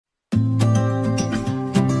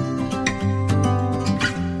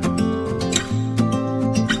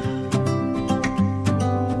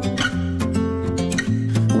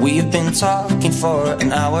We've been talking for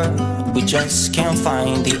an hour, we just can't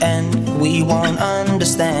find the end. We won't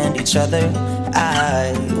understand each other.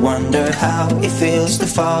 I wonder how it feels to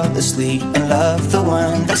fall asleep and love the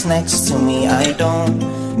one that's next to me. I don't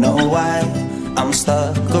know why I'm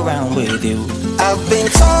stuck around with you. I've been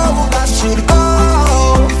told I should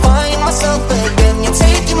go find myself again. You're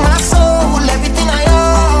taking my soul, everything I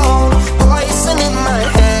own, poison in my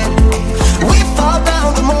head. We fall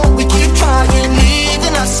down the more we keep trying,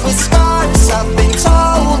 leaving us with scars. I've been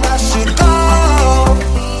told I should go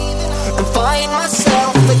and find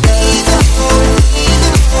myself again.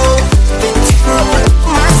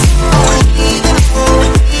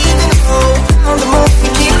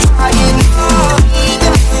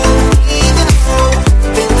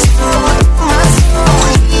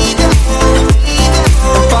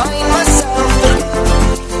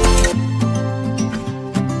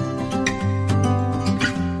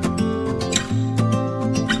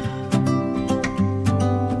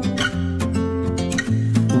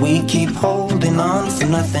 We keep holding on for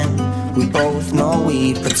nothing. We both know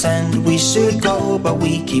we pretend we should go, but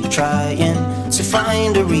we keep trying to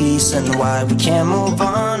find a reason why we can't move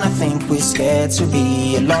on. I think we're scared to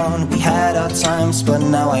be alone. We had our times, but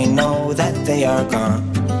now I know that they are gone.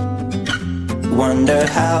 Wonder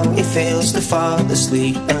how it feels to fall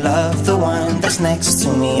asleep and love the one that's next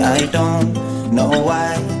to me. I don't know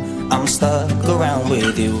why I'm stuck around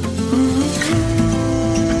with you.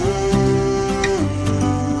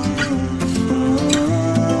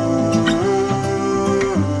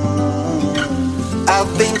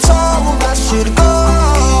 I've been told